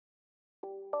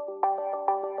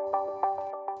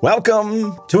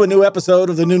Welcome to a new episode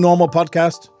of the New Normal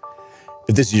podcast.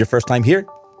 If this is your first time here,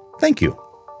 thank you.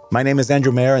 My name is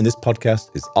Andrew Mayer, and this podcast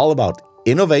is all about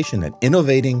innovation and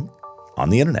innovating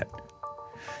on the internet.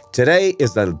 Today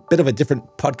is a bit of a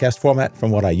different podcast format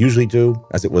from what I usually do,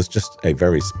 as it was just a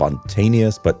very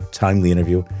spontaneous but timely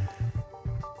interview.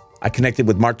 I connected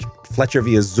with Mark Fletcher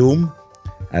via Zoom,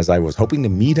 as I was hoping to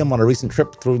meet him on a recent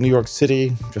trip through New York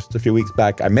City just a few weeks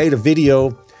back. I made a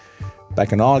video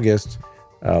back in August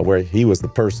where he was the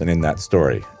person in that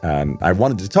story, and I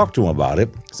wanted to talk to him about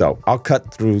it. So I'll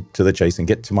cut through to the chase and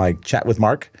get to my chat with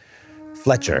Mark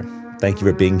Fletcher. Thank you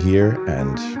for being here,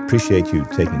 and appreciate you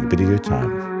taking a bit of your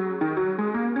time.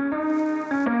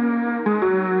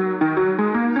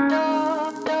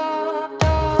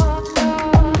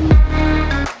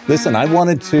 Listen, I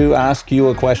wanted to ask you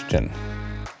a question.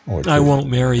 I won't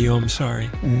marry you, I'm sorry.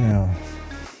 Yeah.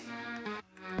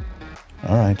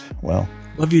 All right, well.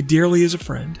 Love you dearly as a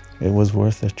friend. It was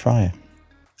worth a try.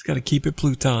 It's got to keep it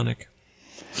plutonic.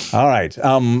 All right.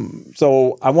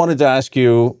 So I wanted to ask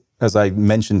you, as I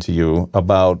mentioned to you,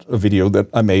 about a video that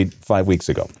I made 5 weeks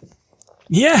ago.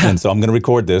 Yeah. And so I'm going to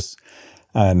record this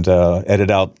and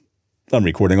edit out. I'm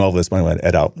recording all of this, but I'm going to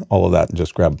edit out all of that and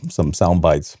just grab some sound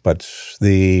bites. But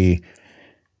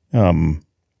on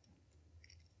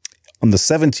the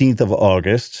 17th of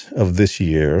August of this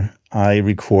year, I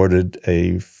recorded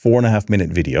a 4.5-minute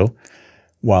video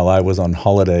while I was on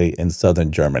holiday in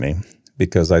southern Germany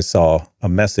because I saw a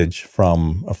message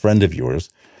from a friend of yours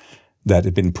that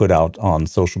had been put out on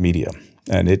social media,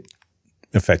 and it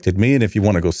affected me. And if you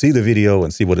want to go see the video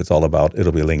and see what it's all about,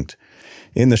 it'll be linked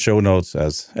in the show notes,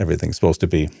 as everything's supposed to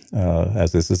be,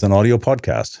 as this is an audio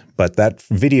podcast. But that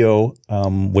video,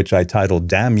 which I titled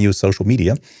Damn You Social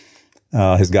Media,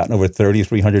 has gotten over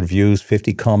 3,300 views,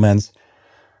 50 comments.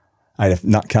 I have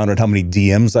not counted how many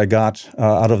DMs I got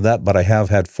out of that, but I have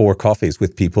had 4 coffees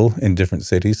with people in different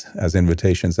cities as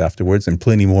invitations afterwards, and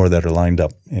plenty more that are lined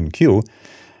up in queue,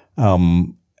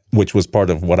 which was part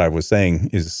of what I was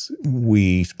saying is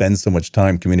we spend so much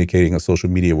time communicating on social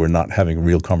media, we're not having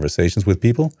real conversations with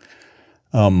people.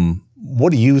 What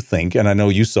do you think? And I know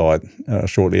you saw it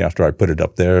shortly after I put it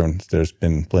up there, and there's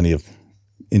been plenty of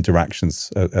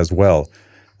interactions as well.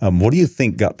 What do you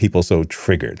think got people so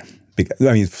triggered? Because,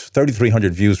 I mean,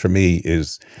 3,300 views for me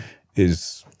is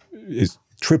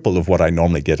triple of what I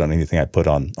normally get on anything I put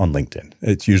on LinkedIn.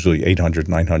 It's usually 800,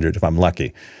 900. If I'm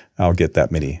lucky, I'll get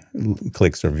that many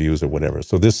clicks or views or whatever.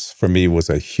 So this, for me, was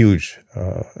a huge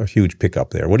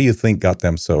pickup there. What do you think got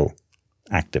them so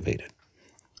activated?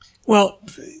 Well,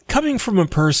 coming from a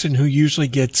person who usually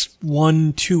gets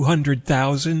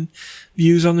 200,000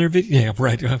 views on their video, yeah,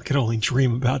 right, I could only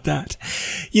dream about that.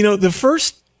 You know, the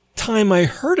first time I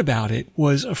heard about it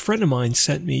was a friend of mine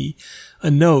sent me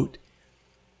a note.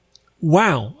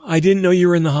 Wow, I didn't know you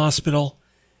were in the hospital.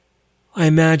 I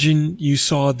imagine you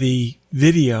saw the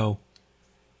video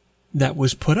that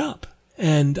was put up.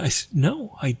 And I said,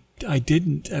 no, I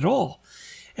didn't at all.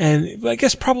 And I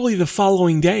guess probably the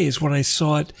following day is when I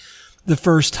saw it the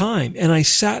first time. And I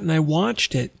sat and I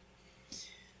watched it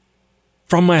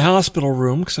from my hospital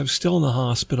room because I was still in the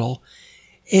hospital.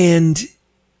 And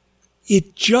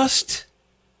it just,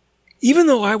 even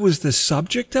though I was the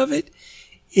subject of it,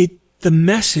 the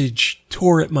message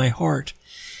tore at my heart.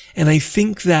 And I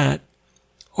think that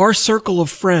our circle of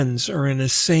friends are in the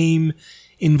same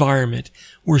environment.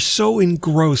 We're so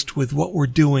engrossed with what we're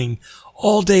doing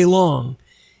all day long.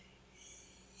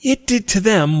 It did to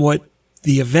them what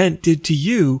the event did to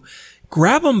you.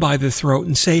 Grab them by the throat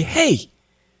and say, hey,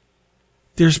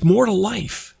 there's more to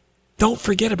life. Don't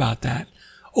forget about that.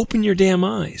 Open your damn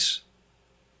eyes.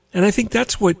 And I think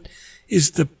that's what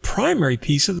is the primary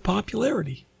piece of the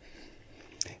popularity.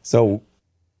 So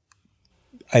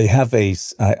I have a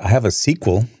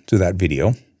sequel to that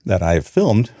video that I have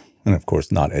filmed and, of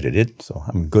course, not edited. So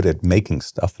I'm good at making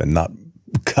stuff and not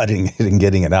cutting it and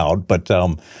getting it out. But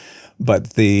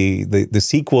the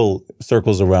sequel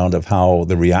circles around of how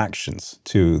the reactions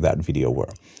to that video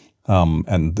were.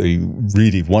 And the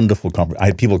really wonderful I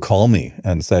had people call me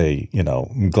and say, you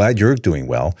know, I'm glad you're doing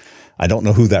well. I don't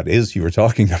know who that is you were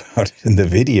talking about in the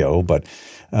video, but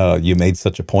you made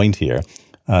such a point here.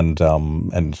 And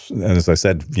as I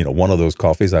said, you know, one of those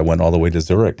coffees, I went all the way to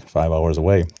Zurich, 5 hours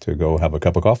away, to go have a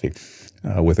cup of coffee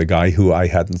with a guy who I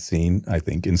hadn't seen, I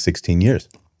think, in 16 years.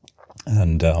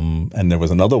 And there was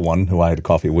another one who I had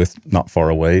coffee with not far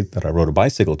away that I rode a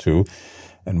bicycle to.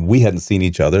 And we hadn't seen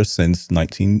each other since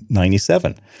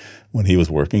 1997 when he was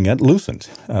working at Lucent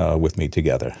with me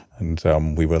together.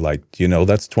 And we were like,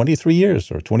 that's 23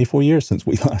 years or 24 years since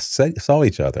we last saw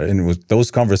each other. And it was,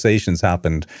 those conversations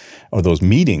happened, or those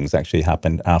meetings actually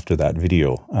happened after that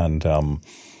video. And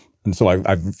so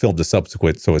I've filmed a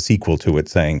sequel to it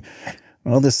saying,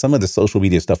 well, some of the social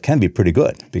media stuff can be pretty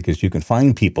good because you can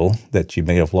find people that you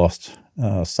may have lost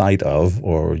sight of,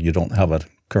 or you don't have a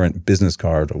current business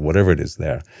card or whatever it is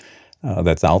there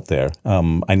that's out there.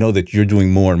 I know that you're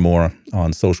doing more and more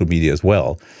on social media as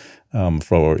well.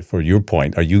 For your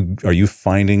point, are you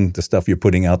finding the stuff you're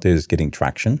putting out there is getting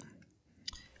traction?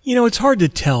 It's hard to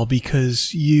tell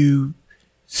because you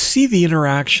see the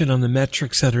interaction on the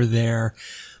metrics that are there,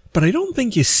 but I don't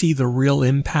think you see the real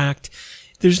impact.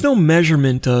 There's no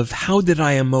measurement of how did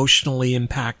I emotionally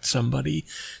impact somebody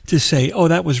to say, oh,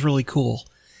 that was really cool.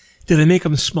 Did I make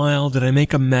them smile? Did I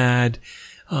make them mad?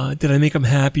 Did I make them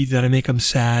happy? Did I make them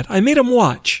sad? I made them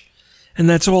watch. And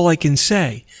that's all I can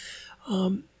say.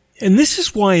 And this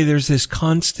is why there's this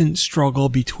constant struggle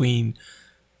between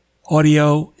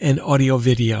audio and audio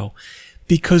video,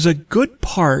 because a good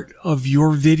part of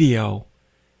your video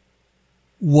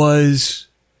was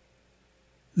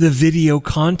the video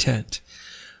content.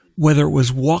 Whether it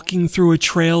was walking through a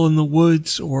trail in the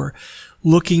woods or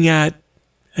looking at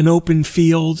an open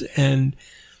field, and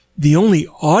the only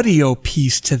audio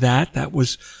piece to that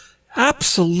was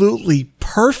absolutely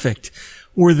perfect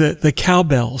were the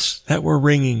cowbells that were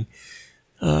ringing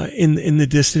in the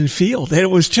distant field. And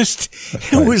it was just,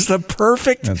 it was the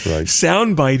perfect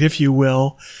soundbite, if you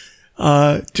will,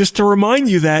 just to remind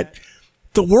you that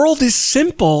the world is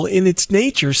simple in its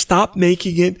nature. Stop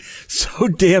making it so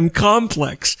damn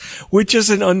complex, which is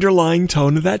an underlying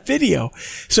tone of that video.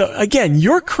 So again,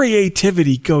 your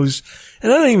creativity goes,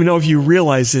 and I don't even know if you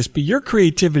realize this, but your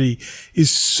creativity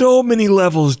is so many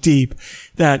levels deep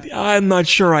that I'm not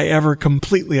sure I ever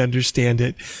completely understand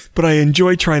it, but I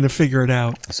enjoy trying to figure it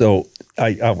out. So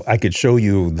I could show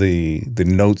you the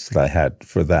notes that I had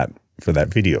for that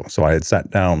video. So I had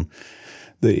sat down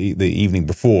the evening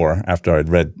before, after I'd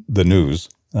read the news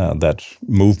that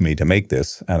moved me to make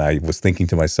this, and I was thinking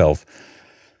to myself,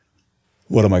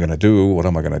 what am I going to do? What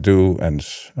am I going to do? And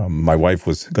my wife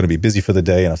was going to be busy for the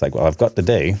day, and I was like, well, I've got the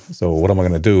day, so what am I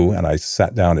going to do? And I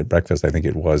sat down at breakfast, I think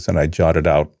it was, and I jotted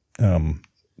out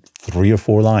 3 or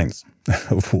 4 lines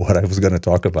of what I was going to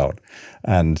talk about,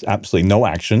 and absolutely no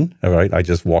action. All right, I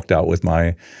just walked out with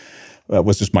it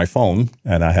was just my phone,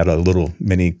 and I had a little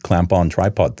mini clamp-on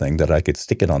tripod thing that I could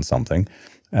stick it on something.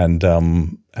 And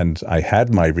I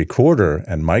had my recorder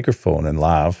and microphone and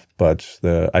lav, but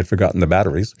I'd forgotten the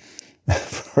batteries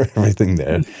for everything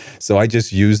there. So I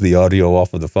just used the audio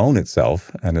off of the phone itself,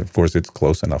 and of course it's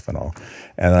close enough and all.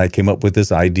 And I came up with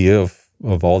this idea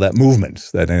of all that movement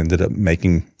that I ended up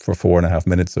making for 4.5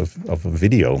 minutes of a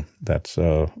video that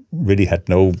really had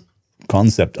no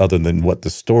concept other than what the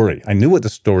story. I knew what the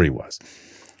story was,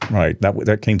 right?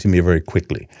 That came to me very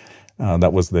quickly.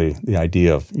 That was the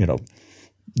idea of,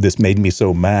 this made me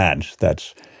so mad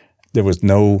that there was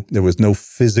no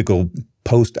physical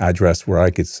post address where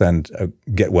I could send a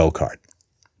get well card.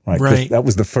 Right. That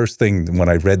was the first thing when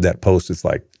I read that post. It's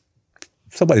like,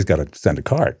 somebody's got to send a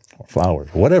card or flowers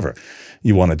or whatever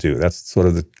you want to do. That's sort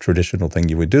of the traditional thing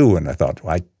you would do. And I thought,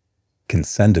 well, I can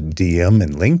send a DM in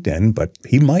LinkedIn, but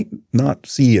he might not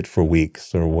see it for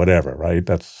weeks or whatever, right?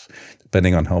 That's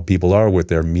depending on how people are with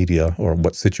their media or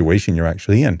what situation you're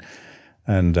actually in.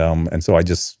 And so I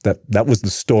just, that was the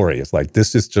story. It's like,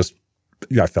 this is just,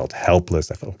 I felt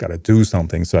helpless. I felt, got to do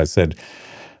something. So I said,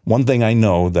 one thing I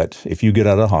know that if you get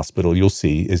out of the hospital, you'll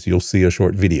see a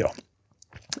short video.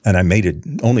 And I made it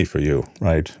only for you,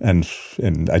 right? And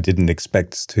I didn't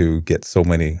expect to get so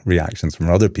many reactions from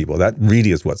other people. That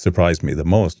really is what surprised me the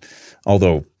most.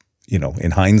 Although,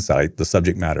 in hindsight, the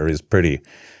subject matter is pretty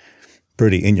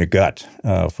in your gut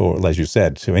for, as you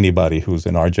said, to anybody who's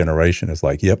in our generation. It's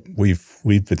like, yep, we've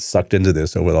been sucked into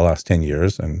this over the last 10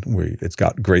 years, and it's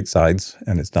got great sides,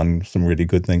 and it's done some really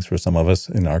good things for some of us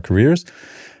in our careers,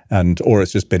 or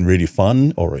it's just been really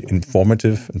fun or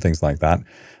informative and things like that.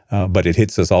 But it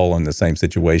hits us all in the same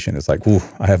situation. It's like, ooh,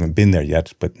 I haven't been there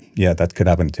yet, but yeah, that could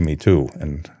happen to me too.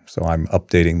 And so I'm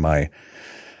updating my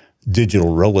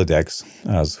digital Rolodex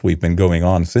as we've been going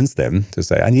on since then to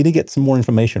say, I need to get some more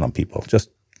information on people,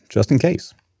 just in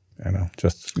case,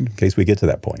 just in case we get to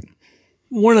that point.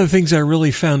 One of the things I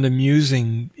really found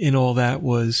amusing in all that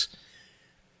was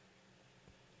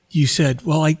you said,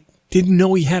 well, I didn't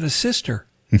know he had a sister.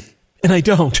 And I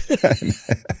don't.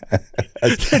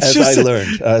 as I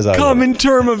learned. Common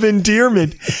term of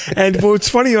endearment. And what's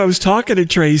funny, I was talking to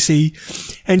Tracy,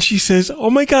 And she says, "Oh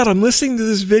my God, I'm listening to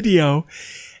this video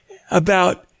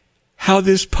about how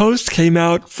this post came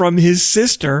out from his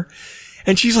sister."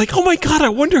 And she's like, "Oh my God, I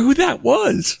wonder who that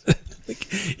was."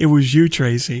 It was you,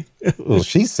 Tracy. Well,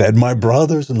 she said my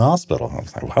brother's in the hospital. I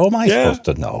was like, how am I supposed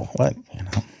to know? What,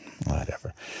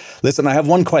 whatever. Listen, I have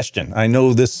one question. I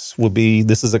know this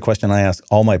is a question I ask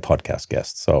all my podcast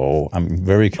guests. So I'm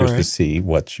very curious to see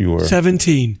what your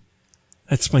 17.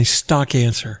 That's my stock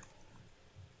answer.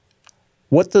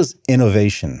 What does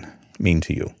innovation mean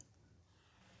to you?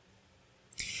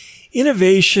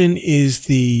 Innovation is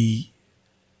the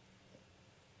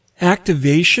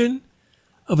activation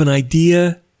of an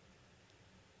idea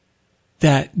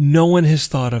that no one has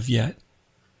thought of yet.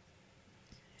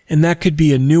 And that could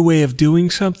be a new way of doing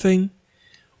something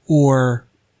or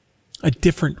a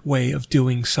different way of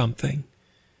doing something.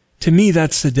 To me,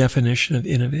 that's the definition of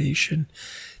innovation.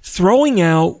 Throwing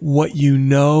out what you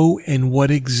know and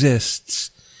what exists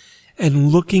and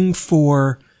looking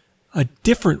for a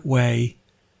different way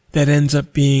that ends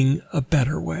up being a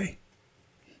better way.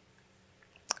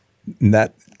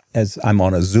 That, as I'm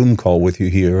on a Zoom call with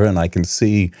you here, and I can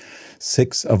see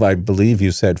 6 of, I believe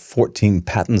you said 14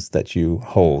 patents that you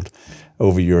hold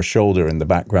over your shoulder in the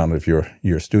background of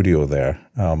your studio there.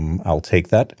 I'll take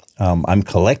that. I'm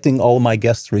collecting all my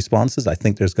guests' responses. I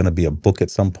think there's going to be a book at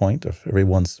some point of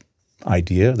everyone's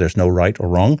idea. There's no right or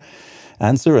wrong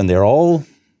answer, and they're all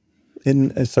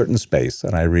in a certain space,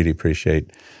 and I really appreciate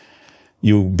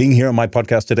you being here on my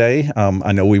podcast today.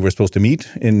 I know we were supposed to meet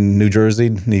in New Jersey,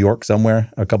 New York,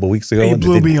 somewhere a couple of weeks ago. You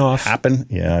blew me off. Happen?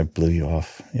 Yeah, I blew you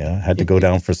off. Yeah, I had to go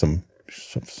down for some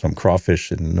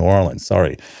crawfish in New Orleans.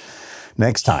 Sorry.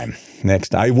 Next time,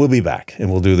 I will be back, and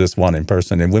we'll do this one in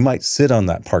person. And we might sit on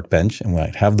that park bench, and we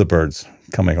might have the birds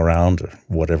coming around or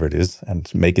whatever it is and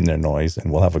making their noise,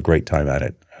 and we'll have a great time at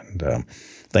it. And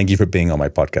thank you for being on my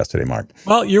podcast today, Mark.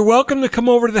 Well, you're welcome to come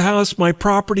over to the house. My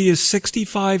property is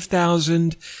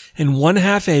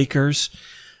 65,5 acres.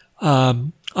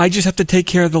 I just have to take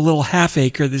care of the little half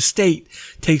acre. The state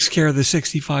takes care of the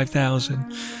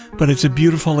 65,000. But it's a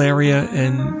beautiful area,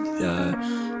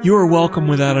 and you are welcome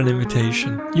without an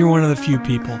invitation. You're one of the few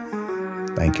people.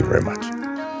 Thank you very much.